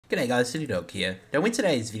G'day guys, DDOG here. Now in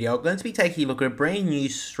today's video, I'm going to be taking a look at a brand new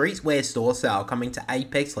Streetwear Store Sale coming to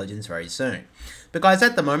Apex Legends very soon. But guys,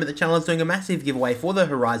 at the moment the channel is doing a massive giveaway for the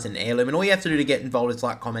Horizon Heirloom, and all you have to do to get involved is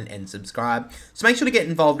like, comment and subscribe. So make sure to get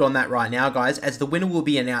involved on that right now guys, as the winner will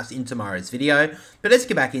be announced in tomorrow's video. But let's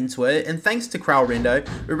get back into it, and thanks to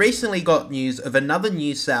KralRindo, we recently got news of another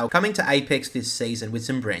new sale coming to Apex this season with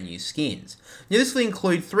some brand new skins. Now this will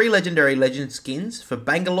include 3 legendary legend skins for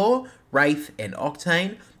Bangalore, Wraith and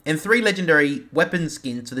Octane, and 3 legendary weapon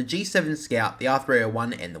skins for the G7 Scout, the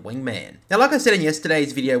R301 and the Wingman. Now like I said in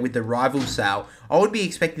yesterday's video with the rival sale, I would be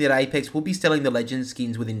expecting that Apex will be selling the legend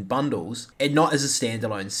skins within bundles and not as a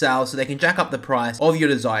standalone sale, so they can jack up the price of your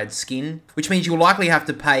desired skin, which means you'll likely have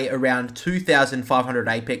to pay around 2,500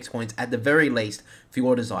 Apex points at the very least for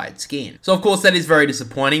your desired skin. So of course that is very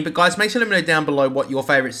disappointing, but guys, make sure to let me know down below what your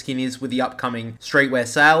favourite skin is with the upcoming Streetwear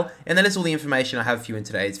sale, and that is all the information I have for you in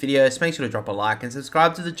today's video, so make sure to drop a like and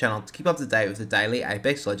subscribe to the channel to keep up to date with the daily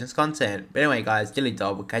Apex Legends content. But anyway guys,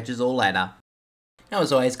 DYLIEDOG will catch us all later. Now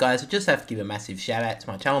as always guys, I just have to give a massive shout out to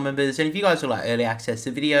my channel members, and if you guys would like early access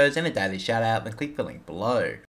to videos and a daily shout out, then click the link below.